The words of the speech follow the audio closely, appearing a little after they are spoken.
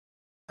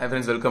Hi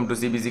friends, welcome to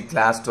CBSE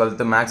class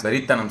 12th Max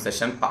Verithanam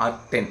session part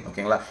 10.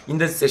 ஓகேங்களா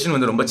இந்த session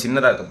வந்து ரொம்ப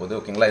சின்னதா இருக்க போகுது.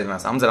 ஓகேங்களா இது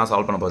நான் சம்ஸ் எல்லாம்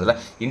சால்வ் பண்ண போறதில்ல.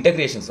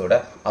 இன்டகிரேஷன்ஸோட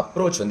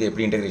அப்ரோச் வந்து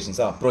எப்படி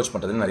இன்டகிரேஷன்ஸை அப்ரோச்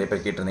பண்றதுன்னு நிறைய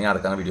பேர் கேட்டிருந்தீங்க.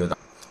 அதுக்கான வீடியோ தான்.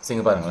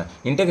 சரிங்க பாருங்களேன்.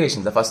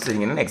 இன்டகிரேஷன் ஃபர்ஸ்ட்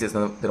நீங்க என்ன எக்ஸசைஸ்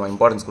வந்து திரும்ப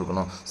இம்பார்ட்டன்ஸ்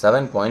கொடுக்கணும்.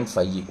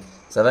 7.5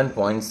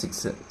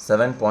 7.6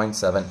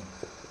 7.7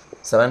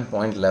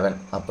 7.11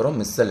 அப்புறம்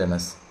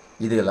மிஸ்செல்லனஸ்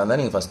இதுகெல்லாம்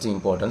தான் நீங்கள் ஃபஸ்ட்டு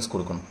இம்பார்ட்டன்ஸ்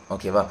கொடுக்கணும்.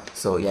 ஓகேவா?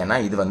 ஸோ ஏன்னா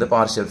இது வந்து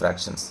பார்ஷியல்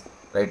ஃப்ராக்ஷன்ஸ்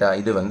ரைட்டா,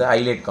 இது வந்து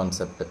ஹைலைட்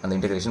கான்செப்ட் அந்த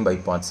இன்டகிரேஷன் பை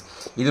பார்ட்ஸ்.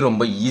 இது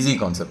ரொம்ப ஈஸி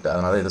கான்செப்ட்,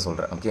 அதனால இதை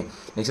சொல்கிறேன். ஓகே,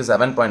 நெக்ஸ்ட்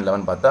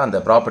 7.11 பார்த்தா அந்த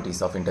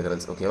ப்ராப்பர்ட்டிஸ் ஆஃப்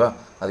இன்டகிரல்ஸ். ஓகேவா,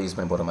 அதை யூஸ்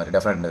பண்ணி போகிற மாதிரி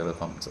டெஃபினட் இன்டகிரல்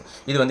ஃபார்ம்ஸ்.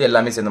 இது வந்து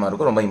எல்லாமே சேர்ந்த மாதிரி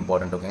இருக்கும், ரொம்ப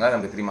இம்பார்ட்டன்ட். ஓகேங்களா,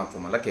 நமக்கு 3 மார்க்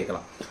ஃபார்மெல்லாம்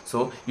கேட்கலாம். ஸோ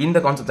இந்த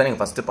கான்செப்ட் தான்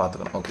நீங்கள் ஃபஸ்ட்டு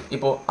பார்த்துக்கணும். ஓகே,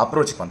 இப்போ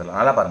அப்ரோச் பண்ணலாம்.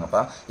 நல்லா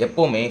பாருங்கப்பா,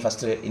 எப்போவுமே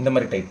ஃபஸ்ட்டு இந்த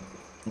மாதிரி டைப்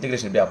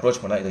இன்டகிரேஷன் எப்படி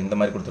அப்ரோச் பண்ணால் இது இந்த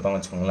மாதிரி கொடுத்துருப்பாங்க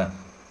வச்சுக்கோங்களேன்.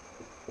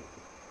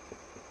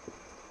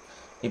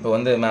 இப்போ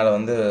வந்து மேலே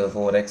வந்து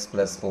 4x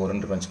 +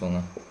 4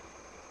 வச்சுக்கோங்க,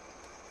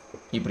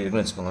 இப்படி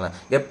இருக்குன்னு வச்சுக்கோங்களேன்.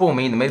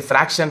 எப்போவுமே இந்த மாதிரி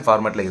ஃப்ராக்ஷன்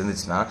ஃபார்மேட்டில்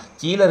இருந்துச்சுன்னா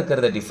கீழே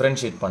இருக்கிறத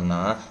டிஃப்ரென்ஷியேட்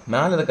பண்ணால்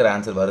மேலே இருக்கிற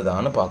ஆன்சர்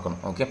வருதான்னு பார்க்கணும்.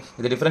 ஓகே,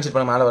 இது டிஃப்ரென்ஷியேட்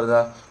பண்ண மேலே வருதா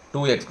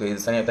 2x,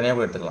 இது தனியாக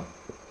கூட எடுத்துக்கலாம்,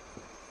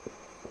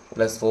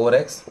 +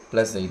 4x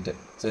 + 8.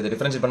 ஸோ இது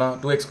டிஃப்ரென்ஷியேட் பண்ணால்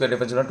 2x²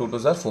 டிஃப்ரென்ஷியேட் பண்ணால் 2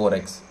 2s are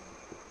 4x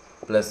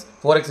 +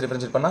 4x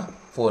differentiate பண்ணால்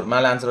 4,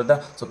 மேலே ஆன்சர் வருதா?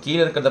 ஸோ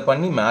கீழே இருக்கிறத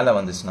பண்ணி மேலே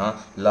வந்துச்சுன்னா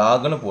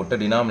லாக்னு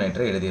போட்டு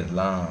டினாமினேட்டரை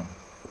எழுதிடலாம்.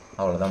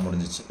 அவ்வளோதான்,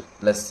 முடிஞ்சிச்சு.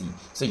 + c.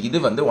 ஸோ இது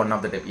வந்து ஒன்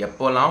ஆஃப் த டைப்.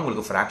 எப்போல்லாம்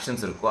உங்களுக்கு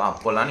ஃப்ராக்ஷன்ஸ் இருக்கோ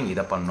அப்போல்லாம் நீங்கள்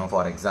இதை பண்ணணும்.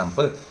 ஃபார்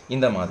எக்ஸாம்பிள்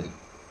இந்த மாதிரி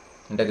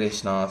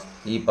இன்டகிரேஷன் ஆஃப்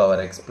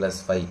e⁻x +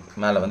 5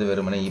 மேலே வந்து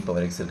வெறுமனே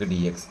e⁻x இருக்குது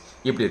dx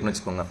இப்படி இருக்குன்னு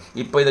வச்சுக்கோங்க.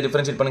 இப்போ இதை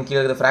டிஃப்ரென்ஷியேட் பண்ண கீழே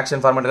இருக்கிற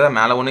ஃப்ராக்ஷன் ஃபார்மேட்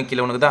மேலே ஒன்று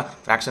கீழே ஒன்று தான்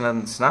ஃப்ராக்ஷன்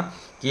இருந்துச்சுன்னா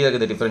கீழே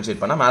இருக்கிறத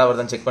டிஃப்ரென்ஷியேட் பண்ணால் மேலே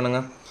வருதான்னு செக்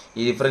பண்ணுங்கள்.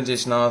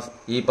 டிஃபரன்ஷியேஷன் ஆஃப்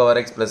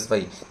e⁻x +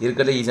 5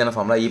 இருக்கிறது ஈஸியான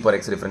ஃபார்முலா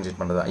e⁻x டிஃபரன்ஷியேட்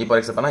பண்ணுறதா.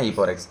 e⁻x பண்ணால்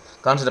e⁻x,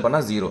 கான்ஸ்டன்ட்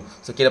பண்ணால் 0.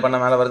 ஸோ கீழே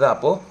பண்ணால் மேலே வருது,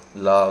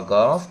 அப்போது லாக்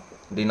ஆஃப்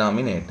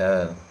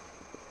டினாமினேட்டர்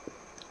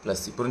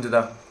 + புரிஞ்சுதா?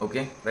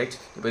 Okay right.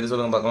 இப்போ இது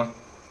சொல்லுங்க பார்க்கலாம்.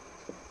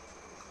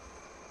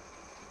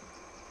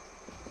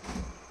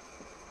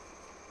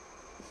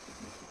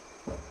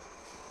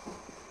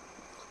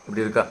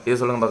 இப்படி இருக்கா? இது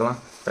சொல்லுங்க பார்க்கலாம்.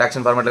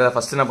 ஃப்ராக்ஷன் ஃபார்மேட்டில்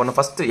ஃபஸ்ட்டு என்ன பண்ணணும்?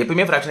 ஃபஸ்ட்டு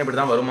எப்பயுமே ஃப்ராக்ஷன்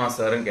இப்படி தான் வருமா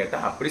சார்ன்னு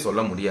கேட்டால் அப்படி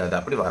சொல்ல முடியாது,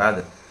 அப்படி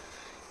வராது.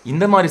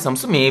 இந்த மாதிரி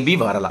சம்ஸும் மேபி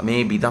வரலாம்,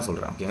 மேபி தான்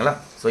சொல்கிறேன். ஓகேங்களா?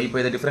 ஸோ இப்போ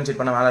இதை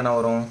டிஃப்ரென்ஷியேட் பண்ண மேலே என்ன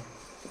வரும்?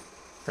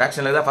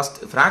 ஃப்ராக்ஷனில் தான் ஃபஸ்ட்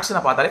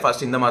ஃப்ராக்ஷனை பார்த்தாலே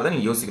ஃபஸ்ட் இந்த மாதிரி தான்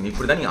நீங்கள் யோசிக்கணும்.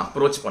 இப்படி தான் நீங்கள்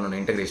அப்ரோச் பண்ணணும்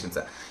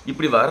இன்டகிரேஷன்ஸை.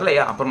 இப்படி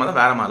வரலையா அப்புறமா தான்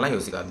வேறு மாதிரிலாம்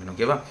யோசிக்க ஆரம்பிக்கணும்.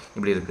 ஓகேவா?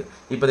 இப்படி இருக்குது.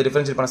 இப்போ இதை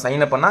டிஃபரன்ஷியேட் பண்ண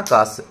சைனை பண்ணால்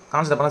காசு,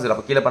 கான்ஸ்டன்ட் பண்ணால் 0.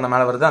 அப்போ கீழே பண்ண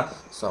மேலே வருதா?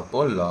 ஸோ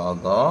அப்போது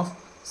lock of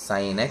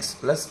sin x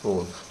 +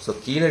 4. So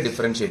கீழே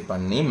டிஃபரன்ஷியேட்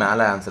பண்ணி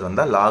மேலே ஆன்சர்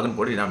வந்தால் லாக்னு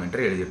போட்டு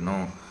டினாமினேட்டர்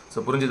எழுதிடணும். ஸோ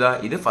புரிஞ்சுதா?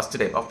 இது ஃபஸ்ட்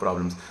டைப் ஆஃப்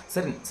ப்ராப்ளம்ஸ்.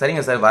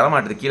 சரிங்க சார்,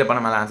 வரமாட்டுது, கீழே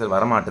பண்ண மேலே ஆன்சர்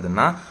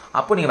வரமாட்டுதுன்னா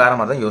அப்போ நீங்கள் வேறு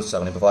மாதிரி தான்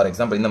யோசிச்சாகணும். இப்போ ஃபார்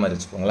எக்ஸாம்பிள் இந்த மாதிரி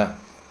வச்சுக்கோங்களேன்.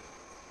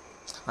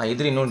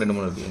 இது இன்னும் 2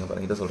 3 இருக்குது. இங்கே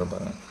பாருங்கள், இதை சொல்கிறேன்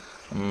பாருங்கள்.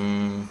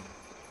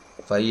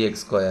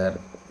 5x²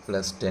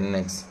 +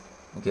 10x.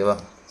 ஓகேவா?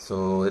 ஸோ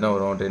என்ன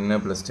வரும்? 10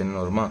 + 10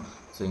 வருமா?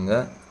 ஸோ இங்கே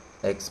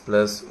x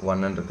 +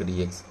 1 இருக்குது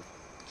dx.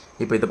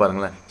 இப்போ இது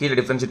பாருங்களேன், கீழே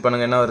டிஃப்ரென்ஷியேட்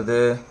பண்ணுங்கள், என்ன வருது?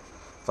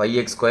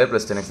 5x²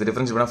 + 10x.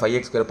 டிஃப்ரென்ஷியேட் பண்ணால்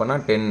 5x²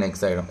 பண்ணால்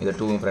 10x ஆகிடும். இது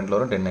 2 ஃப்ரண்ட்டில்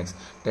வரும், 10x.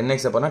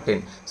 10x பண்ணால்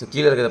 10. ஸோ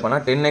கீழே இருக்கிறத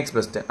பண்ணால் 10x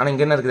 + 10. ஆனால்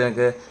இங்கே என்ன இருக்குது?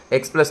 எனக்கு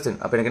x + 10.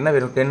 அப்போ எனக்கு என்ன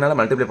வேணும்? 10ஆல்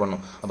மல்டிப்ளை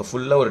பண்ணணும். அப்போ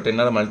ஃபுல்லாக ஒரு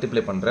 10ஆல்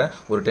மல்டிப்ளை பண்ணுறேன்,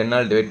 ஒரு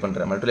 10ஆல் டிவைட்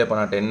பண்ணுறேன். மல்டிப்ளை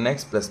பண்ணால் 10x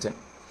 + 10.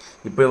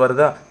 இப்போ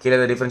வருதா? கீழே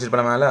டிஃபரன்ஷியேட்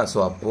பண்ண மேலே. ஸோ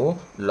அப்போது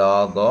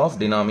லாக் ஆஃப்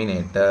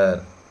டினாமினேட்டர்.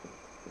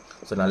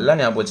 ஸோ நல்லா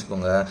ஞாபகம்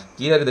வச்சுக்கோங்க,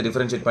 கீழே இருக்கிறத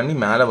டிஃபரன்ஷியேட் பண்ணி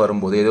மேலே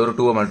வரும்போது ஏதோ ஒரு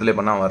 2 மல்டிப்ளை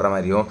பண்ணால் வர்ற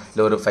மாதிரியோ,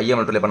 இல்லை ஒரு 5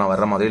 மல்டிப்ளை பண்ணால்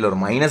வர்ற மாதிரி, இல்லை ஒரு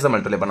 -ஐ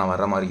மல்டிப்ளை பண்ணால்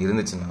வர்ற மாதிரி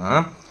இருந்துச்சுன்னா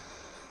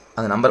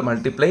அந்த நம்பர்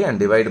மல்டிப்ளை அண்ட்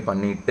டிவைடு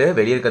பண்ணிவிட்டு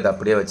வெளியே இருக்கிறத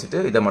அப்படியே வச்சுட்டு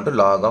இதை மட்டும்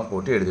லாக் ஆஃப்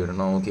போட்டு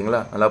எழுதிவிடணும்.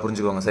 ஓகேங்களா? நல்லா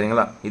புரிஞ்சுக்கோங்க.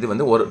 சரிங்களா? இது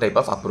வந்து ஒரு டைப்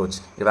ஆஃப் அப்ரோச்.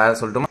 இது வேறு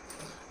சொல்லட்டுமா?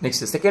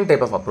 நெக்ஸ்ட் செகண்ட்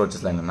டைப் ஆஃப்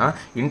அப்ரோச்சஸில் என்னென்னா,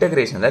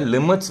 இன்டகிரேஷனில்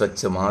லிமிட்ஸ்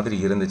வச்ச மாதிரி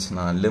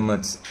இருந்துச்சுன்னா,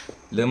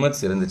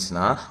 லிமிட்ஸ்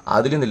இருந்துச்சுன்னா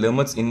அதுலேயும் இந்த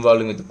லிமிட்ஸ்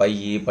இன்வால்விங் வித்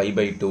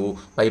π/2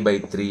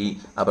 π/3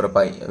 அப்புறம்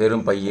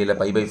வெறும் π இல்லை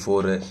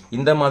π/4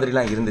 இந்த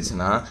மாதிரிலாம்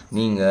இருந்துச்சுன்னா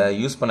நீங்கள்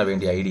யூஸ் பண்ண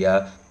வேண்டிய ஐடியா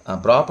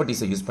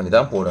ப்ராப்பர்ட்டிஸை யூஸ் பண்ணி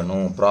தான்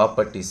போடணும்.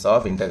 ப்ராப்பர்ட்டிஸ்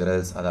ஆஃப்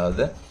இன்டகிரல்ஸ்,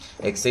 அதாவது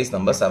எக்ஸசைஸ்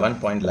நம்பர்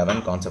 7.11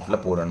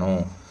 கான்செப்டில்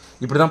போடணும்.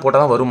 இப்படி தான்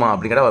போட்டால் தான் வருமா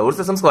அப்படிங்கிற ஒரு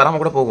சிஸ்டம்ஸ்க்கு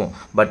வராமல் கூட போகும்.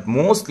 பட்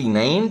மோஸ்ட்லி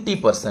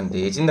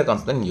 90% இந்த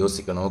கான்செப்ட் நீங்கள்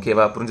யோசிக்கணும்.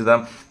 ஓகேவா? புரிஞ்சுதா?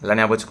 எல்லாம்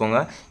ஞாபகம் வச்சுக்கோங்க.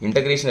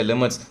 Integration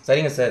limits.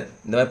 சரிங்க சார்,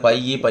 இந்த மாதிரி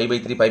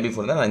π/3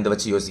 π/4 தான் நான் இந்த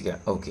வச்சு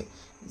யோசிக்கிறேன். ஓகே,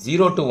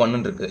 0 to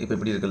 1 இருக்குது. இப்போ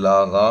இப்படி இருக்குது,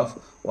 லாக் ஆஃப்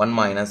 1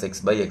 - x/x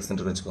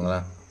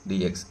வச்சுக்கோங்களேன்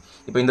dx.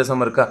 இப்போ இந்த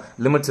சம் இருக்கா,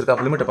 லிமிட்ஸ் இருக்கா,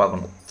 அப்போ லிமிட்டை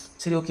பார்க்கணும்.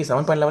 சரி, ஓகே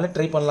 7.11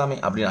 ட்ரை பண்ணலாமே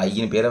அப்படின்னு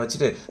ஐன்னு பேரை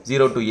வச்சுட்டு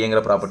 0 to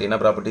a ப்ராப்பர்ட்டி. என்ன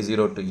property?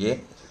 0 to a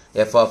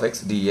f of x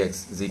dx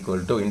is equal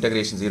to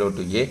integration 0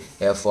 to a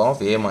f of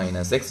a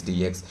minus x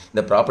dx.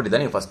 இந்த ப்ராப்பர்ட்டி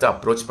தான் நீங்கள் ஃபஸ்ட்டு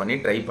அப்ரோச் பண்ணி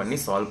ட்ரை பண்ணி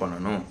சால்வ்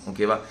பண்ணணும்.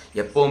 ஓகேவா?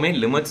 எப்போவுமே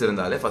லிமிட்ஸ்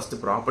இருந்தாலே ஃபஸ்ட்டு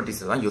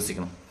ப்ராப்பர்ட்டிஸை தான்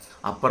யோசிக்கணும்.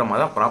 அப்புறமா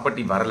தான்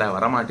ப்ராப்பர்ட்டி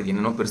வரமாட்டேது,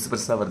 என்னென்ன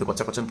பெருசாக வருது,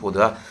 கொச்சன்னு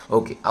போகுதா,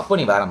 ஓகே அப்போ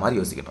நீ வேறு மாதிரி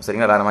யோசிக்கணும்.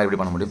 சரிங்களா? வேறு மாதிரி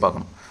எப்படி பண்ண முடியும்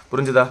பார்க்கணும்.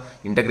 புரிஞ்சுதா?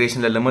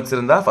 இன்டகிரேஷனில் லிமிட்ஸ்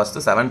இருந்தால்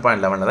ஃபஸ்ட்டு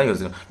 7.11 தான்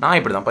யோசிக்கணும். நான்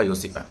இப்படி தான்ப்பா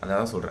யோசிப்பேன்,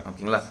 அதான் சொல்கிறேன்.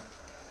 ஓகேங்களா?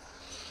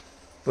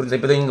 புரிஞ்சுதா?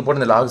 இப்போ இங்கே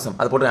போட்டு இந்த லாக் சம்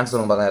அது போட்டு ஆன்சர்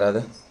சொல்லுங்க பார்க்க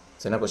யாராவது.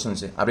 சரி, என்ன கொஸ்டின்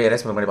வச்சு அப்படியே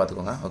எரேஸ் பண்ணி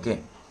பார்த்துக்கோங்க. ஓகே,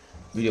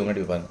 வீடியோ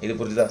முன்னாடி பாருங்கள். இது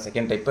புரிஞ்சுதா?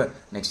 Second type.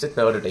 Next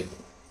third type.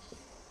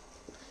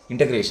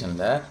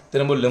 இன்டகிரேஷனில்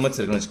திரும்ப லிமிட்ஸ்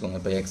இருக்குன்னு வச்சுக்கோங்க.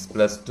 இப்போ X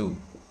plus 2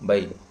 by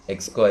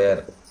X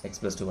square X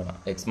plus 2 வேணாம்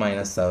X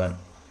minus 7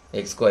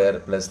 X square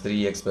plus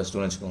 3x plus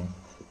 2ன்னு வச்சுக்கோங்க.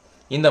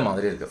 இந்த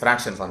மாதிரி இருக்குது,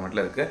 ஃப்ராக்ஷன்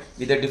ஃபார்மேட்டில் இருக்குது.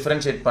 இதை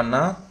டிஃப்ரென்ஷியேட்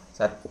பண்ணால்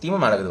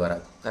சத்தியமாக மேலே இது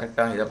வராது.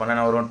 கரெக்டாக இதை பண்ணால்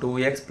என்ன வரும்?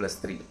 2x ப்ளஸ்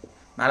 3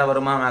 மேலே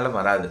வருமா? மேலே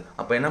வராது.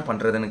 அப்போ என்ன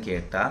பண்ணுறதுன்னு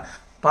கேட்டால்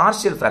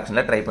பார்ஷியல்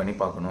ஃப்ராக்ஷனில் ட்ரை பண்ணி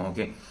பார்க்கணும்.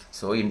 Okay,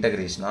 so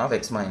integration of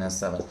X minus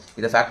 7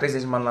 இதை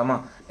ஃபேக்டரைசேஷன் பண்ணலாமா?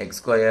 X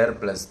square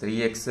plus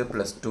 3x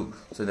plus 2.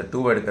 So இதை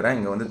 2 எடுக்கிறேன்,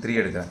 இங்கே வந்து 3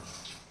 எடுக்கிறேன்.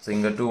 ஸோ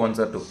இங்கே 2 1s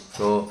are 2.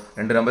 ஸோ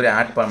ரெண்டு நம்பர்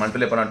ஆட் பண்ண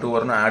மல்டிப்ளை பண்ணால் 2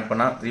 வரணும், ஆட்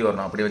பண்ணால் 3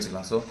 வரணும், அப்படியே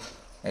வச்சுக்கலாம். So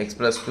X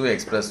plus 2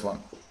 X plus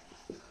 1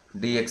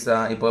 dx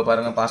இப்போ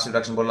பாருங்கள் பார்ஷியல்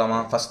ஃப்ராக்ஷன் போடலாமா?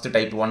 ஃபஸ்ட்டு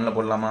டைப் 1ல்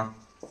போடலாமா?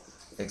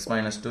 x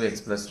minus 2 x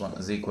plus 1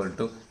 is equal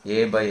to a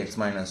by x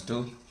minus 2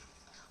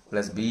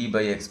 plus b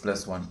by x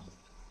plus 1.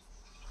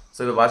 So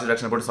இப்போ பார்ஷியல்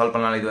ஃப்ராக்ஷன் போட்டு சால்வ்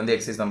பண்ணலாம். இது வந்து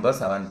exercise number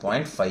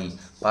 7.5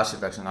 partial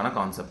ஃப்ராக்ஷனான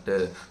concept.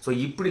 So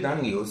இப்படி தான்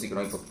நீங்கள்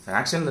யோசிக்கிறோம். இப்போ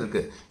ஃப்ராக்ஷன்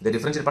இருக்குது, இதை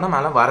டிஃப்ரென்ஷியேட் பண்ணால்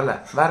மேலே வரல,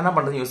 வேறு என்ன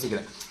பண்ணுறதுன்னு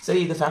யோசிக்கிறேன். சரி,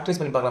 இதை ஃபேக்டரைஸ்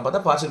பண்ணி பார்க்கலாம்,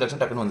 பார்த்தா பார்ஷியல்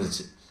ஃப்ராக்ஷன் டக்குன்னு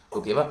வந்துருச்சு.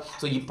 ஓகேவா?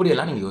 ஸோ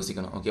இப்படியெல்லாம் நீங்கள்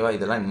யோசிக்கணும். ஓகேவா?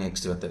 இதெல்லாம்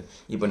நெக்ஸ்ட் வந்து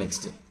இப்போ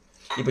நெக்ஸ்ட்டு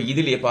இப்போ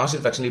இதுலேயே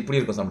பார்ஷியல் ஃப்ராக்ஷன் இப்படி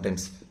இருக்கும்.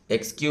 Sometimes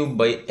X cube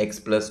by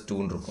X plus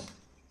 2ன்னு இருக்கும்.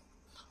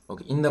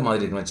 ஓகே, இந்த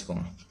மாதிரி இருக்குன்னு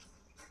வச்சுக்கோங்க.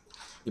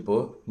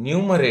 இப்போது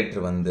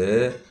நியூமரேட்டர் வந்து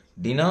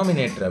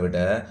டினாமினேட்டரை விட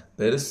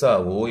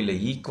பெருசாவோ இல்லை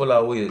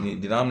ஈக்குவலாகவோ,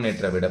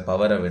 டினாமினேட்டரை விட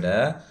பவரை விட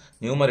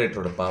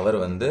நியூமரேட்டரோட பவர்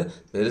வந்து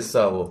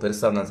பெருசாக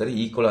இருந்தாலும் சரி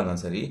ஈக்குவலாக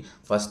இருந்தாலும் சரி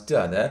ஃபஸ்ட்டு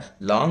அதை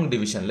லாங்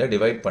டிவிஷனில்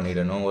டிவைட்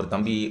பண்ணிடணும். ஒரு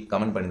தம்பி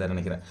கமெண்ட் பண்ணியிருந்தார்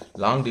நினைக்கிறேன்,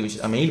 லாங்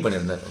டிவிஷன் மெயில்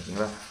பண்ணியிருந்தார்.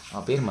 ஓகேங்களா?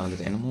 பேர்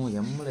மறந்துட்டேன், என்னமோ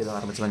எம்மில் ஏதோ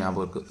ஆரம்பிச்சா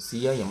ஞாபகம் இருக்குது,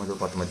 சியா எம்மதோ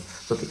பார்த்த மாதிரி.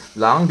 ஓகே,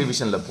 லாங்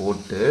டிவிஷனில்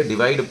போட்டு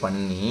டிவைடு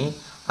பண்ணி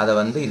அதை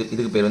வந்து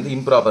இதுக்கு பேர் வந்து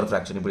இம்ப்ராப்பர்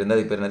ஃப்ராக்ஷன். இப்படி இருந்தால்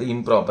அதுக்கு பேர் என்னது?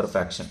 Improper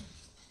fraction.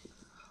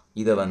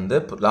 இதை வந்து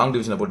லாங்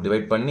டிவிஷனை போட்டு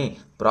டிவைட் பண்ணி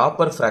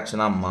ப்ராப்பர்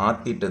ஃப்ராக்ஷனாக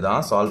மாற்றிட்டு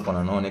தான் சால்வ்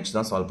பண்ணணும். நெக்ஸ்ட்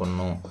தான் சால்வ்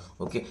பண்ணணும்.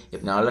 ஓகே,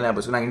 நல்லா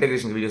ஞாபகம். நான்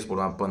இன்டகிரேஷன் வீடியோஸ்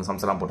போடுவேன், அப்போ வந்து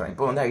சம்ஸ்லாம் போடுறேன்.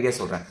 இப்போ வந்து ஐடியா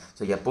சொல்கிறேன்.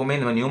 ஸோ எப்போவுமே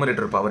இந்த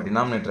நியூமரேட்டர் பவர்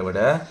டினாமினேட்டரை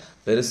விட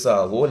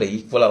பெருசாகவோ இல்லை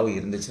ஈக்குவலாகவோ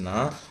இருந்துச்சுன்னா,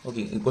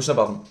 ஓகே கொஸ்டினை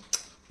பார்க்கணும்.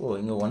 ஓ,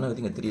 இங்கே 1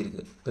 வந்து இங்கே 3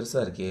 இருக்குது,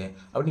 பெருசாக இருக்கே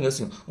அப்படின்னு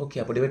யோசிக்கும்.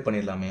 ஓகே, அப்போ டிவைட்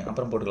பண்ணிடலாமே,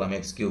 அப்புறம் போட்டுக்கலாமே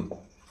எக்ஸ் கியூப்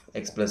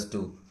எக்ஸ் ப்ளஸ்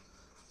 2.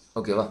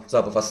 ஓகேவா? ஸோ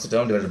அப்போ first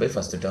term divided by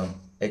first term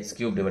X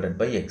cube divided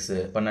by X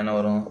பண்ண என்ன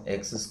வரும்?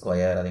 X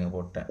square. அதை இங்கே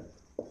போட்டேன்,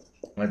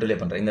 மல்டிப்ளை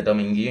பண்ணுறேன். இந்த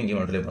டேர்ம் இங்கேயும்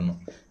மல்டிப்ளை பண்ணணும்.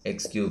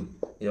 எக்ஸ் கியூப்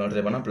இது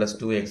மல்டிப்ளை பண்ணால் ப்ளஸ்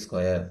 2x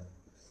ஸ்கொயர்.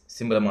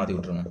 சிம்பிளை மாற்றி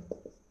விட்ருங்க.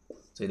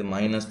 ஸோ இது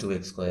மைனஸ்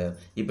 2x ஸ்கொயர்.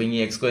 இப்போ இங்கே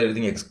எக்ஸ் ஸ்கொயர்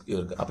இருக்குது, இங்கே எக்ஸ்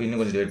இருக்குது. அப்போ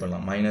இன்னும் கொஞ்சம் டிவைட்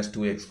பண்ணலாம். Minus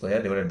 2x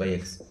square divided by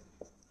X.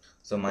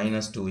 So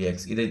minus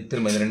 2x. இதை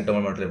திரும்ப இந்த ரெண்டு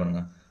டேர்ம் மல்டிப்ளை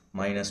பண்ணுங்கள்.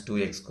 Minus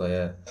 2x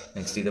square.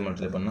 நெக்ஸ்ட் இதை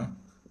மல்டிப்ளை பண்ணால்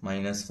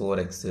மைனஸ்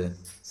 4x.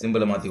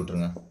 சிம்பிளை மாற்றி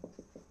விட்ருங்க.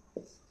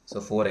 So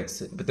 4x.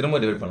 இப்போ திரும்ப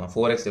டிவைட் பண்ணலாம்.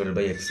 4x divide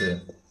by x.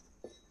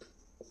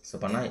 So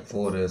பண்ணால்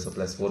 4. ஸோ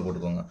ப்ளஸ் 4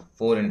 போட்டுக்கோங்க.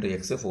 4 into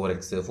x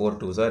 4x. 4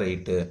 2s are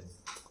 8.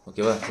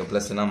 ஓகேவா? ஸோ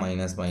ப்ளஸ்னா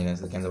மைனஸ்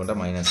கேன்சல் பண்ணிட்டா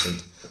மைனஸ்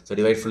 8. ஸோ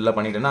டிவைட் ஃபுல்லாக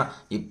பண்ணிட்டேன்னா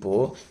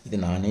இப்போது இது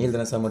நானே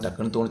எழுதுனேன் சார்,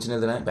 டக்குன்னு தோணுச்சுன்னு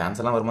எழுதுனேன். இப்போ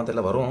ஆன்சர்லாம் வருமா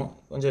தெரியல, வரும்,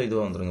 கொஞ்சம்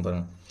இதுவாக வந்துருங்க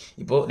பாருங்கள்.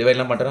 இப்போது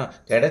டிவைட்லாம் பண்ணுறேன்னா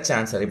கிடைச்ச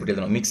ஆன்சர் இப்படி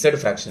எழுதணும். Mixed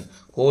fraction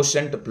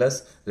quotient plus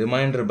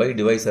reminder by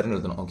டிவைசர்னு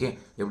எழுதணும். ஓகே,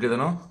 எப்படி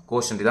எழுதணும்?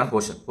 கோஷன்ட் தான்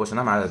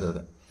கோஷனாக மேலே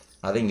இருக்கிறது,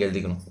 அதை இங்கே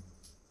எழுதிக்கணும்.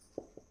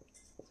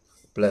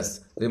 ப்ளஸ்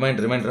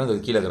ரிமைண்டர்னா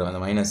அது கீழே இருக்கிற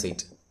அந்த மைனஸ்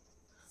 8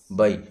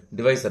 பை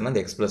டிவைசர்னா அந்த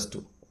எக்ஸ் ப்ளஸ் 2.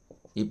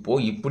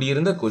 இப்போது இப்படி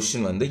இருந்த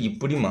கொஸ்டின் வந்து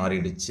இப்படி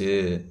மாறிடுச்சு.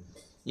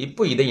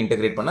 இப்போ இதை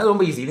இன்டெகிரேட் பண்ணால்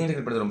ரொம்ப ஈஸி. இதை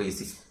இன்டெகிரேட் பண்ணது ரொம்ப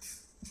ஈஸி.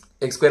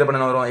 எக்ஸ் ஸ்கொயர்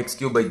பண்ண வரும் எக்ஸ்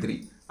கியூப் பை 3,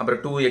 அப்புறம்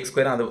 2x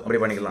ஸ்கொயர் அது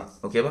அப்படியே பண்ணிக்கலாம்.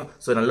 ஓகேவா?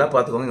 ஸோ நல்லா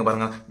பார்த்துக்கோங்க. இங்கே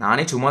பாருங்கள்,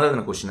 நானே சும்மா தான்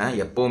இந்த கொஸ்டினை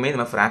எப்போவுமே இந்த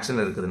மாதிரி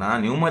ஃப்ராக்ஷன் இருக்குதுன்னா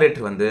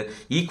நியூமரேட்டர் வந்து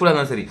ஈக்குவலாக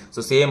இருந்தாலும் சரி,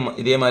 ஸோ சேம்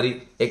இதே மாதிரி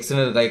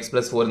எக்ஸ்னு இருக்கா எக்ஸ்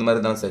ப்ளஸ் 4 இந்த மாதிரி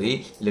இருந்தாலும் சரி,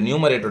 இல்லை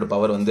நியூமரேட்டரோட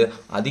பவர் வந்து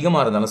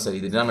அதிகமாக இருந்தாலும் சரி,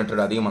 இது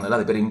டினாமினேட்டரோட அதிகமாக இருந்தாலும்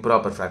அது பேர்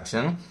இம்ப்ராப்பர்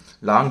ஃப்ராக்ஷன்.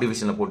 லாங்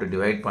டிவிஷனில் போட்டு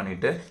டிவைட்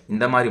பண்ணிவிட்டு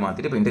இந்த மாதிரி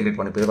மாற்றிட்டு இப்போ இன்டெகிரேட்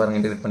பண்ணி இப்போ பாருங்கள்,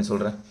 இன்டெகிரேட் பண்ணி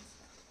சொல்கிறேன்.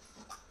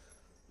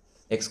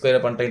 எக்ஸ் ஸ்கொயரை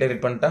பண்ணிட்டேன்,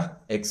 இன்டெகிரேட் பண்ணிட்டா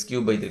எக்ஸ்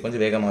கியூப் பை 3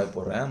 கொஞ்சம் வேகமாகவே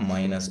போடுறேன்.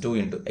 மைனஸ் 2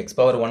 இன்ட்டு எக்ஸ்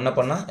பவர் 1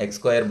 பண்ணால் X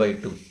square by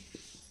 2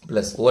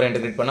 plus 4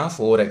 integrate பண்ணால்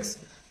 4x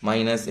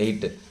மைனஸ்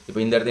 8. இப்போ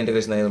இந்த இடத்துல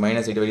இன்டெகிரேஷன்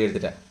மைனஸ் 8 வெளியே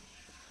எடுத்துட்டேன்,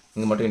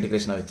 இங்கே மட்டும்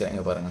இன்டெகிரேஷனாக வைக்கிறேன்.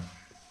 இங்கே பாருங்கள்.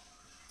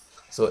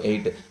 ஸோ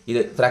 8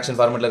 இது ஃப்ராக்ஷன்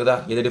ஃபார்மெட்டில் இருக்குதா?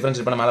 இது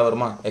டிஃபரன்ஷியேட் பண்ணால் மேலே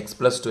வருமா? எக்ஸ்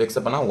ப்ளஸ் 2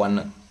 எக்ஸை பண்ணால்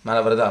 1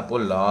 மேலே வருதா?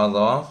 அப்போது lock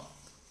of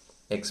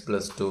X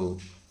plus 2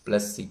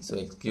 plus 6. So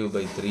X cube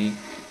by 3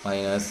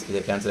 minus இதை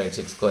கேன்சல்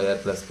ஆகிடுச்சு எக்ஸ்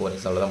ஸ்கொயர் ப்ளஸ்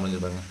 4x. அவ்வளோதான்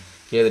முடிஞ்சிருப்பாங்க.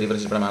 கீழே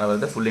டிஃபரன்ஷியேட் பண்ண மேலே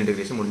வருது. ஃபுல்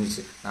இன்டெகிரேஷன்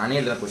முடிஞ்சிச்சு. நானே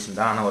எழுதுன கொஸ்டின்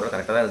தான், ஆனால் ஒரு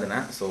கரெக்டாக தான்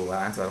எழுதுனேன். ஸோ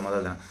ஆன்சர் வரும்போது தான்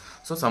எழுதுனேன்.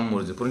 ஸோ சம்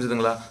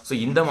புரிஞ்சுதுங்களா? ஸோ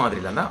இந்த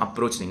மாதிரிலாம் தான்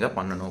அப்ரோச் நீங்கள்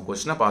பண்ணணும்.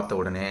 கொஸ்டினை பார்த்த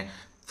உடனே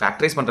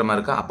ஃபேக்டரைஸ் பண்ணுற மாதிரி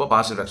இருக்கா, அப்போ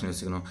பார்ஷியல் ஃப்ராக்ஷன்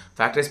யோசிக்கணும்.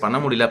 ஃபேக்டரைஸ் பண்ண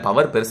முடியல,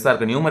 பவர் பெருசாக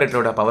இருக்குது,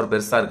 நியூமரேட்டரோட பவர்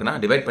பெருசாக இருக்குன்னா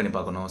டிவைட் பண்ணி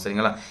பார்க்கணும்.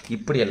 சரிங்களா?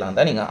 இப்படி எல்லாம்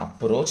தான் நீங்கள்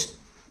அப்ரோச்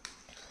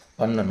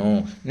பண்ணணும்.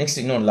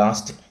 நெக்ஸ்ட் இன்னொன்று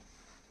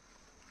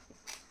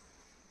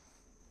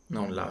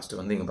லாஸ்ட்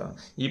வந்து இங்கே பாருங்க,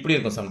 இப்படி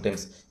இருக்கும்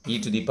sometimes. e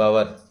to the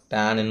power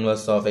tan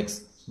inverse of x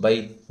by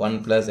 1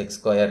 plus x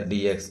square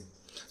dx.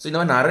 So இந்த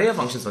மாதிரி நிறைய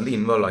ஃபங்க்ஷன்ஸ் வந்து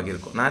இன்வால்வ்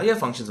ஆகியிருக்கும். நிறைய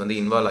ஃபங்க்ஷன்ஸ் வந்து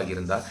இன்வால்வ்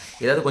ஆகியிருந்தால்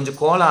ஏதாவது கொஞ்சம்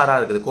கோளாறாக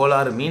இருக்குது.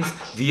 கோளாறு மீன்ஸ்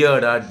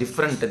வியர்டாக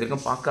டிஃப்ரெண்ட்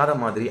இருக்கும், பார்க்காத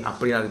மாதிரி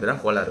அப்படி ஆகுது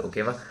தான் கோளாறு.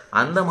 ஓகேவா?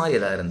 அந்த மாதிரி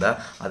எதாவது இருந்தால்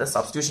அதை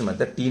சப்ஸ்டியூஷன்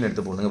மெத்தட் டீன்னு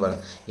எடுத்து போடுங்க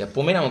பாருங்கள்.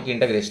 எப்போவுமே நமக்கு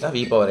இன்டகிரேஷனாக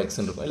v பவர்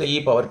எக்ஸ்ன்னு இருக்கும், இல்லை e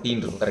பவர்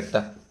டீன்னு இருக்கும்.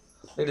 கரெக்டாக?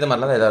 இது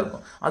மாதிரிலாம் எதாவது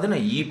இருக்கும். அது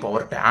நான் e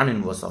power tan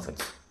inverse of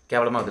X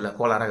கேவலமாக இதில்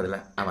கோளாறாக இதில்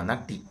அவன்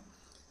தான் டி.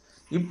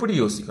 இப்படி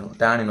யோசிக்கணும்.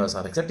 tan இன்வர்ஸ்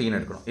ஆஃப் எக்ஸை டீன்னு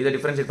எடுக்கணும். இதை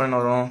டிஃபரன்ஷியேட் பண்ண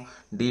வரும்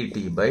dt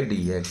by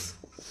dx.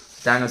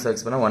 tan inverse of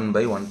X பண்ணால் 1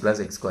 by 1 plus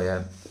x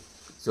square.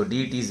 So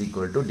dt is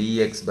equal to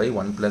dx by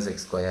 1 plus x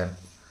square.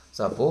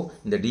 So அப்போது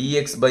இந்த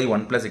dx by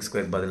 1 plus x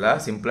square பதிலாக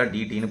சிம்பிளாக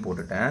dtன்னு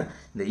போட்டுட்டேன்.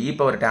 இந்த e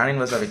power tan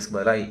inverse of X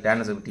பதிலாக tan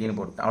inverse of tன்னு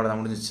போட்டுட்டேன்.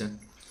 அவ்வளோதான் முடிஞ்சிச்சு.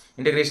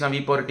 Integration of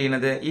e power t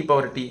என்னது e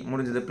பவர் t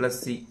முடிஞ்சது plus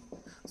c.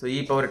 So e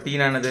power t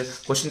என்னது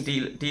கொஸ்டின்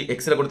t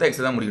எக்ஸில் கொடுத்தா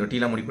எக்ஸ் தான் முடிக்கணும்,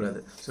 டீலாம்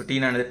முடிக்கூடாது. ஸோ t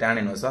என்னது tan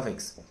inverse of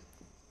X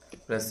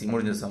plus C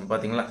முடிஞ்சது சம்.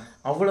 பார்த்தீங்களா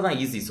அவ்வளோதான்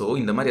ஈஸி. ஸோ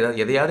இந்த மாதிரி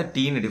ஏதாவது எதையாவது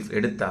டீன்னு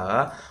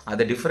எடுத்தால்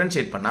அதை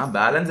டிஃப்ரென்ஷியேட் பண்ணால்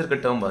பேலன்ஸ் இருக்க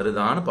டேர்ம்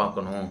வருதான்னு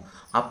பார்க்கணும்.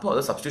 அப்போ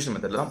அதை சப்ஸ்டியூஷன்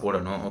மெத்தடில் தான்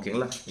போடணும்.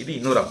 ஓகேங்களா, இது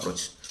இன்னொரு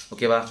அப்ரோச்.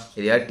 ஓகேவா,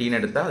 எதையாவது டீன்னு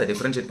எடுத்தால் அதை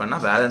டிஃப்ரென்ஷியேட்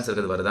பண்ணால் பேலன்ஸ்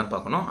இருக்கிறது வருதான்னு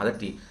பார்க்கணும். அதை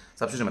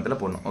சப்ஸ்டியூஷன்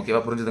மெத்தடில் போடணும்.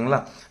 ஓகேவா, புரிஞ்சுதுங்களா?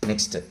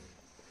 நெக்ஸ்ட்டு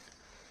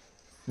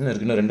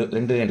இன்னும்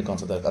ரெண்டு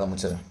கான்செப்ட் இருக்குது, அதை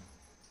முடிச்சிடறேன்.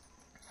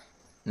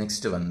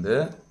 நெக்ஸ்ட்டு வந்து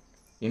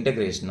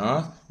இன்டெகிரேஷன்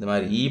ஆஃப் இந்த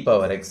மாதிரி இ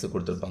பவர் எக்ஸ்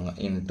கொடுத்துருப்பாங்க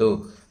இன்ட்டு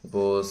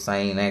இப்போது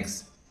sine x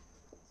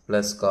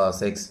plus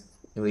cos X.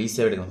 இப்போ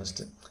ஈஸியாக எடுக்கணும்.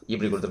 ஃபஸ்ட்டு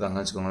இப்படி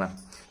கொடுத்துருக்காங்கன்னு வச்சுக்கோங்களேன்.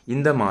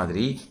 இந்த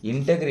மாதிரி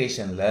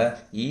இன்டெகிரேஷனில்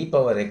இ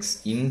பவர் எக்ஸ்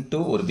இன்ட்டு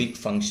ஒரு பிக்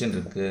ஃபங்க்ஷன்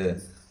இருக்குது.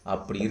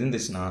 அப்படி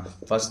இருந்துச்சுன்னா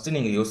ஃபஸ்ட்டு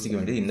நீங்கள் யோசிக்க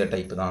வேண்டியது இந்த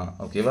டைப்பு தான்.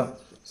 ஓகேவா,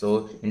 so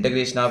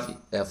integration of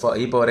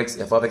e power X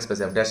F of X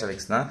plus F dash of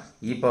X தான்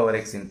e power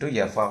X into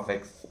F of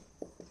X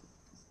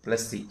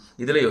plus C.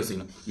 இதில்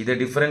யோசிக்கணும். இதை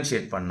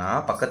டிஃப்ரென்ஷியேட் பண்ணால்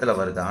பக்கத்தில்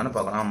வருதான்னு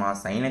பார்க்கணும். ஆமாம்,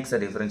 சைன் எக்ஸை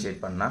டிஃப்ரென்ஷியேட்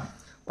பண்ணால்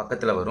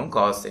பக்கத்தில் வரும்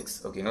காஸ் எக்ஸ்.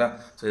 ஓகேங்களா,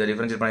 ஸோ இதை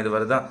டிஃப்ரென்ஷியேட் பண்ணி இது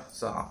வருதா.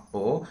 ஸோ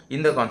அப்போது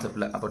இந்த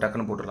கான்செப்டில் அப்போ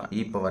டக்குன்னு போட்டுடலாம்.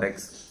 E power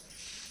X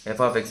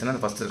F of எக்ஸ்னா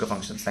first இருக்க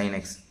function sine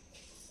x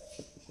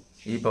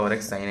e power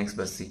X sine x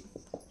plus C.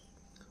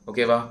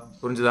 ஓகேவா,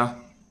 புரிஞ்சுதா?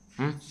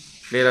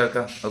 கிளியராக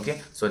இருக்கா? ஓகே,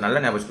 ஸோ நல்லா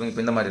ஞாபகம் வச்சுக்கோங்க.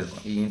 இப்போ இந்த மாதிரி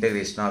இருக்கும்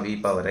integration of e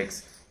power X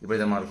இப்படி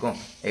இந்த மாதிரி இருக்கும்.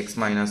 X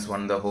minus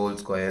 1 the whole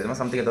square இது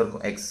மாதிரி சம்திங் எதாவது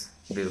இருக்கும். எக்ஸ்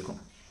இப்படி இருக்கும்.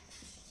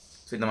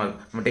 ஸோ இந்த மாதிரி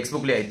நம்ம text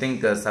புக்லேயே I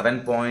think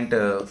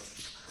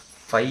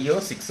 7.5 or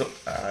 6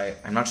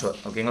 I'm not sure.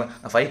 ஓகேங்களா,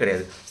 5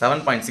 கிடையாது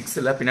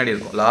 7.6 பின்னாடி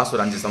இருக்கும். லாஸ்ட்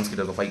ஒரு 5 சம்ஸ்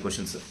கிட்ட இருக்கும் 5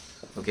 கொஷின்ஸ்.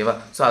 ஓகேவா,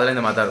 ஸோ அதில்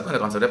இந்த மாதிரி தான் இருக்கும்.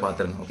 இந்த கான்செப்டே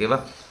பார்த்துருங்க. ஓகேவா,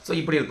 ஸோ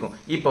இப்படி இருக்கும்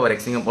இ பவர்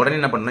எக்ஸ். நீங்கள் உடனே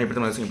என்ன பண்ணணும், இப்படி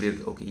தான் இப்படி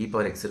இருக்குது. ஓகே, இ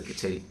பவர் எக்ஸ் இருக்குது,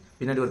 சரி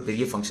பின்னாடி ஒரு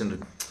பெரிய ஃபங்க்ஷன்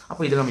இருக்குது.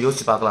 அப்போ இதை நம்ம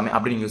யோசிச்சு பார்க்கலாமே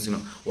அப்படி நீங்கள்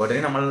யோசிக்கணும். உடனே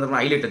நம்ம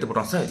ஐலேட் எடுத்து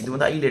போட்டோம். சார் இது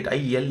வந்து ஐலேட்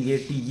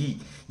ILATE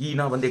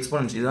ஈனா வந்து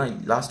எக்ஸ்போனன்ஸ் இதுதான்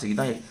லாஸ்ட்,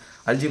 இதுதான்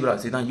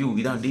அல்ஜிப்ராஸ், இதான் யூ,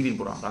 இதான் டிவின்னு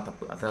போடுவாங்க.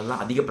 தப்பு,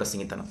 அதெல்லாம் அதிக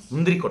பிரசங்கித்தனம்,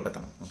 முந்திரி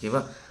கொட்டத்தனம்.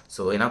 ஓகேவா,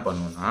 ஸோ என்ன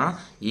பண்ணுவோம்னா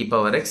இ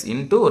பவர் எக்ஸ்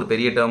இன்ட்டு ஒரு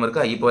பெரிய டேர்ம்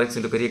இருக்கா, இ பவர் எக்ஸ்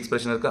இன்ட்டு பெரிய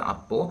எக்ஸ்பிரஷன் இருக்குது.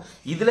 அப்போது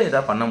இதில்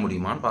எதாவது பண்ண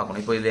முடியுமான்னு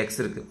பார்க்கணும். இப்போ இதில் எக்ஸ்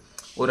இருக்குது,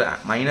 ஒரு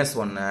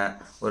 -1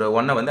 ஒரு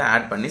 1 வந்து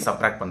ஆட் பண்ணி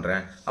சப்ராக்ட்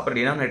பண்ணுறேன். அப்புறம்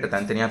டினாமினேட்டர்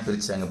தனித்தனியாக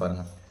பிரிச்சாங்க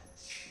பாருங்கள்.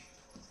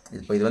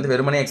 இப்போ இது வந்து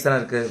வெறுமனே எக்ஸ் தானே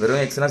இருக்குது.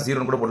 வெறும் எக்ஸ்னா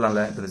 0 கூட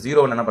போடலாம்ல. இப்போ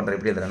 0 என்ன பண்ணுறேன்,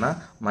 எப்படி எதுனா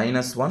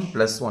 -1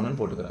 + 1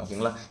 போட்டுக்கிறேன்.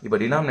 ஓகேங்களா, இப்போ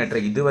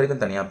டினாமினேட்டரை இது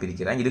வரைக்கும் தனியாக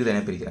பிரிக்கிறேன், இதுக்கு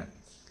தனியாக பிரிக்கிறேன்.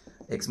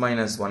 x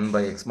minus 1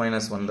 by x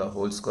minus 1 the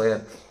whole square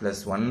plus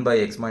 1 by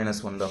x minus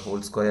 1 the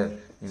whole square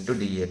into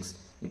dx.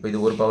 இப்போ இது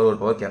ஒரு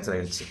பவர் கேன்சல்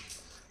ஆகிடுச்சு.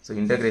 So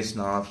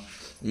integration of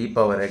e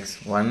power x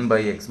 1 by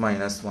x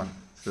minus 1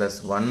 plus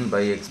 1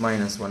 by x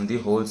minus 1 the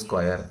whole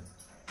square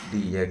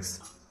dx.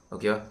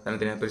 ஓகேவா,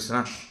 தனித்தனியாக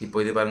பிரிச்சுனா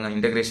இப்போ இது பாருங்கள்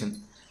integration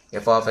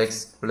f of x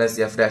plus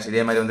f dash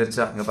இதே மாதிரி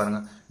வந்துருச்சா. இங்கே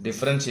பாருங்கள்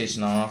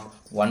டிஃப்ரென்ஷியேஷன் ஆஃப்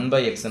 1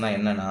 by xனா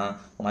என்னன்னா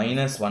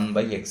 -1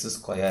 by x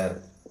square.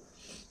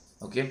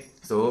 Okay,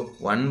 so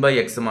 1 by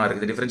x மா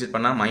இருக்குது. டிஃப்ரென்ஷியேட்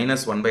பண்ணால்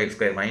 -1 by x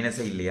square.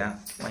 மைனஸே இல்லையா,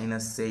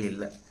 மைனஸே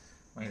இல்லை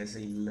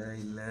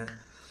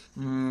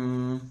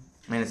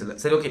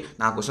சரி. ஓகே,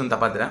 நான் கொஸ்டின்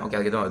தப்பாத்துறேன். ஓகே,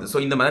 அதுக்கு எதுவும் வருது. ஸோ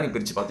இந்த மாதிரி நீங்கள்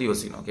பிரித்து பார்த்து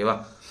யோசிக்கணும். ஓகேவா,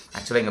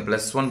 ஆக்சுவலாக இங்கே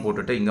 +1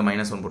 போட்டுட்டு இங்கே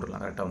 -1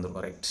 போட்டுடலாம். கரெக்டாக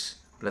வந்துருக்கும். ரைட்,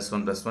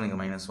 +1 இங்கே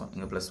 -1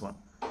 இங்கே +1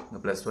 இங்கே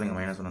 +1 இங்கே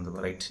 -1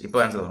 வந்துருக்கும். ரைட், இப்போ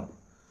ஆன்சர் வரும்.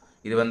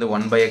 இது வந்து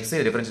 1 by x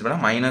டிஃபரன்ஷியேட்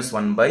பண்ணால்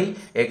 -1 by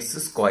x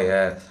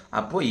square.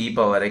 அப்போது e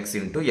power x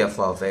into f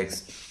of x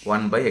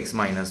 1 by x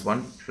minus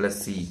 1 plus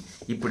c.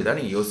 இப்படி தான்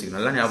நீங்கள் யோசிக்கணும்.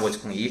 நல்லா ஞாபகம்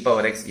வச்சுக்கோங்க. e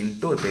power x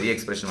into ஒரு பெரிய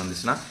எக்ஸ்பிரஷன்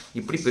வந்துச்சுன்னா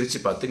இப்படி பிரித்து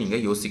பார்த்து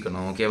நீங்கள்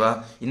யோசிக்கணும். ஓகேவா,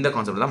 இந்த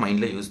கான்செப்ட் தான்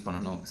மைண்டில் யூஸ்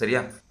பண்ணணும்.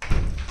 சரியா,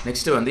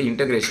 நெக்ஸ்ட்டு வந்து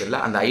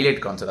இன்டெகிரேஷனில் அந்த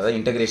ஹைலைட் கான்செப்ட், அதாவது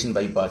integration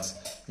by parts.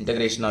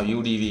 Integration of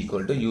udv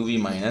 = uv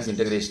minus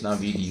integration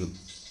of vdu.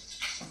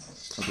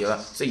 ஓகேவா,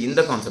 ஸோ இந்த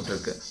கான்செப்ட்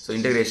இருக்குது. So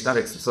integration of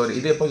X. So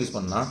இது எப்போ யூஸ்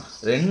பண்ணால்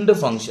ரெண்டு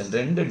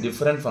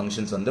டிஃப்ரெண்ட்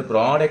ஃபங்க்ஷன்ஸ் வந்து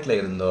ப்ராடக்ட்டில்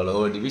இருந்தாலோ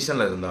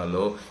டிவிஷனில்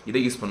இருந்தாலோ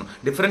இதை யூஸ் பண்ணும்.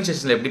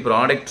 டிஃப்ரென்ஷியேஷனில் எப்படி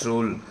ப்ராடக்ட்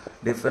ரூல்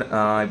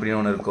இப்படி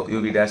ஒன்று இருக்கும்,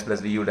 uv dash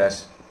plus vu dash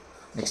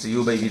next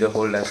u by v the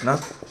whole dashனா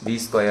v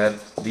square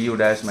vu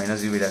dash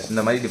minus uv dash.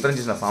 இந்த மாதிரி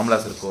டிஃப்ரென்ஷியேஷன்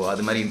ஃபார்முலாஸ் இருக்கும்.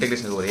 அது மாதிரி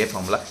இன்டெகிரேஷனுக்கு ஒரே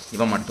ஃபார்முலா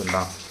இவன்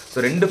மட்டும்தான்.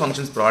 ஸோ ரெண்டு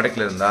ஃபங்க்ஷன்ஸ்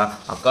ப்ராடக்ட்டில் இருந்தால்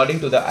according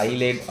to the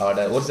highlight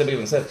order. ஒரு சில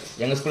பேர் சார்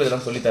எங்கள் ஸ்கூலில்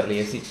இதெல்லாம் சொல்லி தரல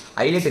ஏசி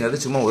ஐலேட்டுங்கிறது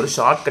சும்மா ஒரு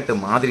ஷார்ட்கட்டு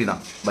மாதிரி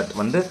தான். பட்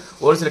வந்து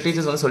ஒரு சில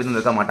டீச்சர்ஸ் வந்து சொல்லி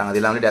தந்திருக்க மாட்டாங்க.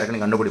 அதெல்லாம் வந்து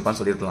டேரக்டாக கண்டுபிடிப்பான்னு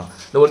சொல்லியிருக்கலாம்.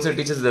 இல்லை ஒரு சில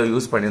டீச்சர்ஸ் இதை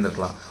யூஸ்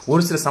பண்ணியிருந்திருக்கலாம்.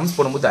 ஒரு சில சம்ஸ்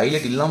போடும்போது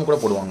ஐலேட் இல்லாமல் கூட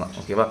போடுவாங்க.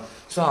 ஓகேவா,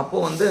 ஸோ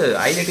அப்போது வந்து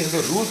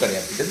ஐலேட்டுங்கிறது ஒரு ரூல்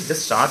கிடையாது. It is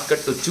just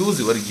shortcut to choose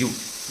your you.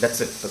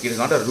 That's it. Okay, it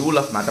is not a rule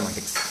of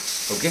mathematics.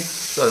 Okay,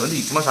 so அது வந்து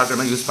சும்மா ஷார்ட்கட்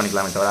மாதிரி யூஸ்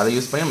பண்ணிக்கலாமே தவிர அதை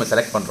யூஸ் பண்ணி நம்ம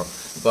செலக்ட் பண்ணுறோம்.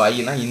 இப்போ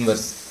Aina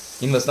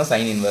இன்வர்ஸ்னா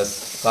sine inverse,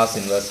 cos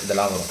inverse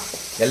இதெல்லாம் வரும்.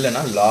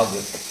 எல்னா லாகு,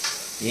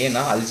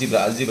 ஏன்னா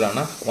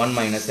அல்ஜிப்ரானா 1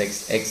 minus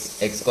x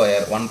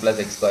square 1 plus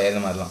x square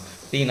இந்த மாதிரிலாம்.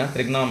 டீனா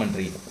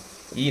ட்ரிக்னாமெட்ரி,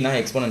 ஈனா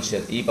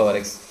எக்ஸ்போனன்ஷியல் e பவர்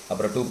x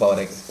அப்புறம் 2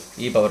 power x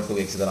e power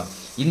 2x இதெல்லாம்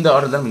இந்த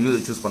ஆர்டர் தான் நம்ம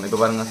சூஸ் பண்ணணும். இப்போ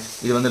பாருங்கள்,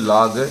 இது வந்து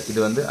லாகு, இது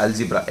வந்து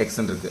அல்ஜிப்ரா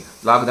எக்ஸ்ன்னு இருக்குது.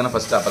 லாகு தானே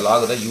ஃபஸ்ட்டு, அப்போ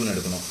லாகு தான் யூன்னு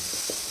எடுக்கணும்.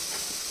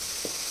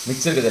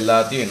 மிக்ஸ் இருக்குது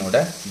எல்லாத்தையும்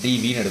என்னோட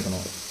டிவின்னு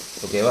எடுக்கணும்.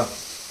 ஓகேவா,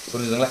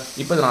 புரிஞ்சுதுங்களா?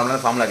 இப்போ நார்மலான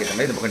ஃபார்முலா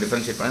கேட்டாங்க, இது பக்கம்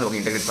டிஃபரன்ஷியேட் பண்ணி பக்கம்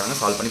இன்டெகிரேட் பண்ணி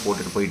சால்வ் பண்ணி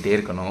போட்டுட்டு போயிட்டே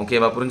இருக்கணும்.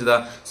 ஓகேவா, புரிஞ்சுதா?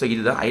 ஸோ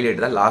இதுதான்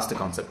ஹைலைட் தான் லாஸ்ட்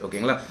கான்செப்ட்.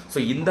 ஓகேங்களா, ஸோ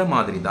இந்த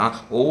மாதிரி தான்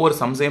ஒவ்வொரு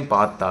சம்ஸையும்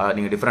பார்த்தா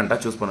நீங்கள் டிஃப்ரெண்ட்டாக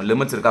சூஸ் பண்ணணும்.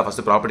 லிமிட்ஸ் இருக்கா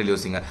ஃபஸ்ட்டு ப்ராப்பர்ட்டி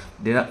யோசிங்க.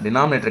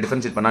 டினாமினேட்டர்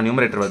டிஃபரன்ஷியேட் பண்ணால்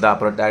நியூமரேட்டர் வருதா,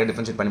 அப்புறம் டேரக்ட்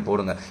டிஃபரன்ஷியேட் பண்ணி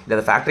போடுங்க. இல்லை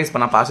அதை ஃபேக்டரைஸ்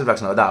பண்ணால் பார்ஷியல்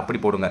ஃப்ராக்ஷன் வருதா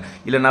அப்படி போடுங்க.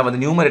 இல்லைனா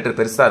வந்து நியூமரேட்டர்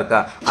பெருசாக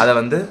இருக்கா அதை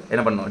வந்து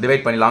என்ன பண்ணணும்,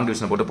 டிவைட் பண்ணி லாங்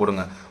டிவிஷன் போட்டு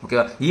போடுங்க.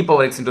 ஓகேவா, இ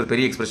பவர் எக்ஸ் ஒரு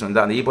பெரிய எக்ஸ்பிரஷன்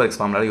வந்து அந்த இ பவர்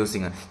எக்ஸ் ஃபார்முலா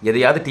யோசிங்க.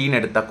 எதையாவது டீன்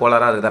எடுத்தால்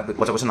கோலராக இருக்கா,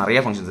 கொஞ்சம் நிறைய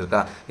ஃபங்க்ஷன்ஸ்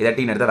இருக்கா, எதாவது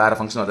டீன் எடுத்தால்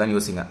வேறு ஃபங்க்ஷன் வருதான்னு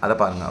யோசிங்க. அதை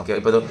பாருங்க. ஓகே,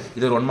 இப்போ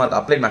இது ஒரு 1 மார்க்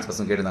அப்ளைட் மேக்ஸ்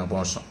பர்சன் கேட்டுருந்தாங்க போன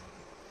வருஷம்.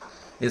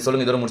 இது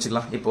சொல்லுங்கள், இதோட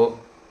முடிச்சிக்கலாம். இப்போது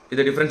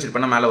இதை டிஃபரன்ஷியேட்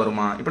பண்ணால் மேலே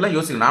வருமா, இப்போலாம்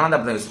யோசிக்கலாம். நானும்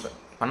அப்படி தான் யோசிப்பேன்.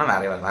 பண்ணால்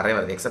வேறே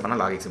வருது, எக்ஸப்ட் பண்ணால்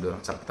லாக் எக்ஸ் எப்படி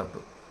வரும், தப்பு.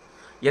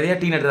 எதையா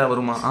டீன் எடுத்தால்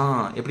வருமா,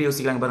 எப்படி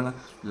யோசிக்கிறாங்க பாருங்கள்.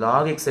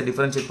 லாக் எக்ஸை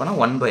டிஃபரன்ஷியேட் பண்ணால்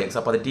 1/x,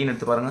 அப்போ அதை டீன்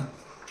எடுத்து பாருங்கள்.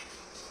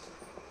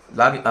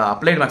 லாக்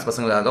அப்ளைட் மேக்ஸ்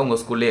பசங்களுக்காக உங்கள்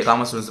ஸ்கூல்லேயே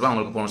காமர்ஸ் ஸ்டூடெண்ட்ஸ்லாம்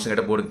உங்களுக்கு போன வருஷம்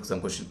கேட்ட போர்டு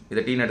எக்ஸாம் கொஸ்டின்.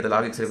 இதை டீன் எடுத்து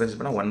லாக் எக்ஸ்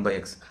டிஃபரன்ஷியேட் பண்ணால்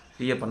 1/x,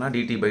 டீயை பண்ணால்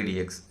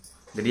dt/dx.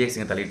 இந்த dx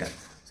இங்கே தள்ளிட்டேன்.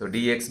 So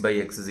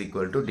dx/x is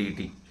equal to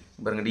dt.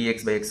 பாருங்கள்,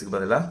 dx/xக்கு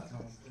பதிலாக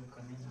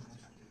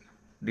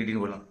dt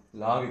போடலாம்.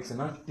 log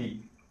xனா t,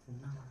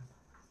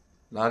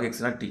 log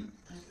xனா t.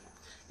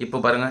 இப்போ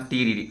பாருங்க,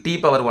 t dt, t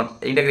power 1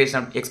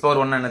 integration x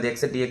power 1 என்னது,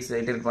 x dx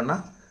இன்டகிரேட் பண்ணா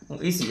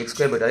ஈஸி, x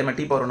ஸ்கொயர் பை 2. அதே மாதிரி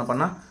t பவர் 1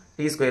 பண்ணா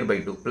t square by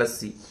 2 plus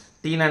c.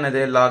 t னா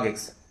என்னது, log x.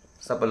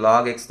 அப்போ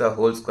log x the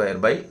whole square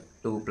by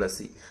 2 plus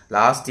c.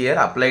 Last year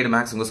applied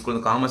maths உங்கள்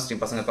school commerce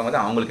team பசங்க இருப்பாங்க,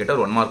 அவங்களுக்கு கேட்ட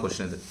ஒரு 1 மார்க்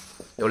கொஸ்டின் இது.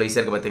 எவ்வளோ ஈஸியாக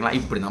இருக்குது பார்த்தீங்களா?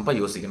 இப்படி தான்ப்பா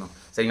யோசிக்கணும்.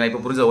 சரிங்களா, இப்போ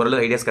புரிஞ்ச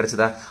ஓரளவு ஐடியாஸ்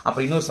கிடச்சிதா?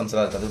 அப்புறம் இன்னொரு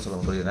சம்ஸ்லாம் இருக்குது,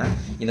 சொல்லுங்கள் புரியுதுறேன்.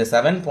 இந்த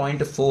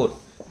 7.4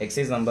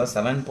 எக்ஸசைஸ் நம்பர்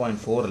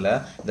 7.4ல்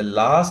இந்த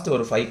லாஸ்ட்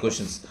ஒரு 5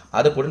 கொஷின்ஸ்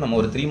அதை போட்டு நம்ம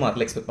ஒரு 3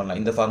 மார்க்கில் எக்ஸ்பெக்ட் பண்ணலாம்.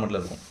 இந்த ஃபார்மெட்டில்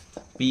இருக்கும்.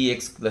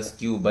 px plus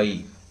q by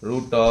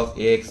root of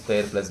ax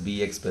square plus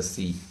bx plus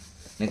c.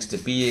 Next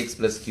px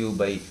plus q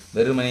by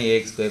வெறுமனே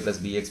ax square plus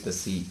bx plus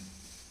c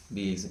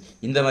bx.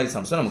 இந்த மாதிரி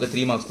சம்ஸும் நமக்கு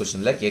 3 மார்க்ஸ்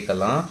கொஸ்டினில்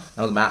கேட்கலாம்.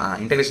 நமக்கு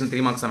இன்டகிரேஷன்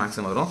 3 மார்க்ஸ் தான்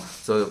மேக்ஸிமம் வரும்.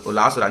 ஸோ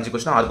லாஸ்ட் ஒரு 5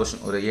 கொஸ்டின் 6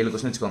 கொஸ்டின் ஒரு 7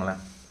 கொஸ்டின்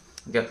வச்சுக்கோங்களேன்.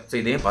 ஓகே, ஸோ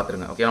இதையும்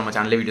பார்த்துருங்க. ஓகே, நம்ம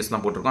சேனலில் வீடியோஸ்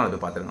தான் போட்டிருக்கோம், அதை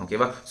போய் பார்த்துருங்க.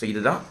 ஓகேவா, ஸோ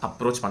இதுதான்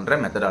அப்ரோச் பண்ணுற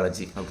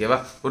மெத்தடாலஜி. ஓகேவா,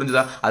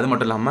 புரிஞ்சுதா? அது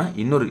மட்டும் இல்லாமல்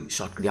இன்னொரு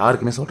ஷார்ட்கட்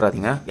யாருக்குமே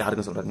சொல்கிறாதீங்க.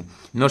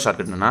 இன்னொரு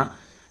ஷார்ட்கட் என்னன்னா,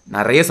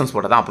 நிறைய சம்ஸ்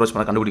போட்டால் தான் அப்ரோச்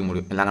பண்ண கண்டுபிடிக்க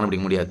முடியும், எல்லாம்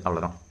கண்டுபிடிக்க முடியாது.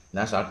 அவ்வளோதான்,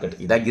 இதான் ஷார்ட்கட்.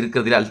 இதாக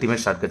இருக்கிறதுல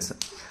அல்டிமேட் ஷார்ட்கட்ஸ்.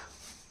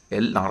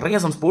 நிறைய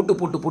சம்ஸ்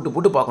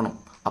போட்டு பார்க்கணும்.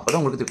 அப்போ தான்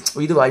உங்களுக்கு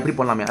இதுவா இப்படி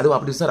போடலாமே, அதுவா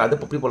அப்படி சார், அது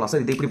அப்படி போடலாம்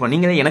சார், இது இப்படி பண்ண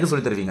நீங்கள் எனக்கு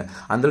சொல்லி தருவீங்க.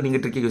 அந்த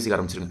நீங்கள் ட்ரிக்கே யோசிக்க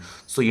ஆரம்பிச்சிருங்க.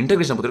 ஸோ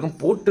இன்டகிரேஷன்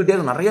பொறுத்தவரைக்கும்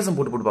போட்டுகிட்டே நிறைய சம்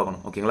போட்டு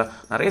பார்க்கணும். ஓகேங்களா,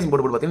 நிறைய சம்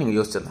போட்டு பார்த்தீங்கன்னா நீங்கள்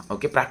யோசிச்சிடலாம்.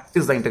 ஓகே,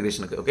 ப்ராக்டிஸ் தான்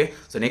இன்டகிரேஷனுக்கு. ஓகே,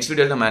 ஸோ நெக்ஸ்ட்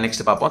வீடியோவில் நம்ம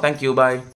நெக்ஸ்ட் பார்ப்போம். தேங்க்யூ, பாய்.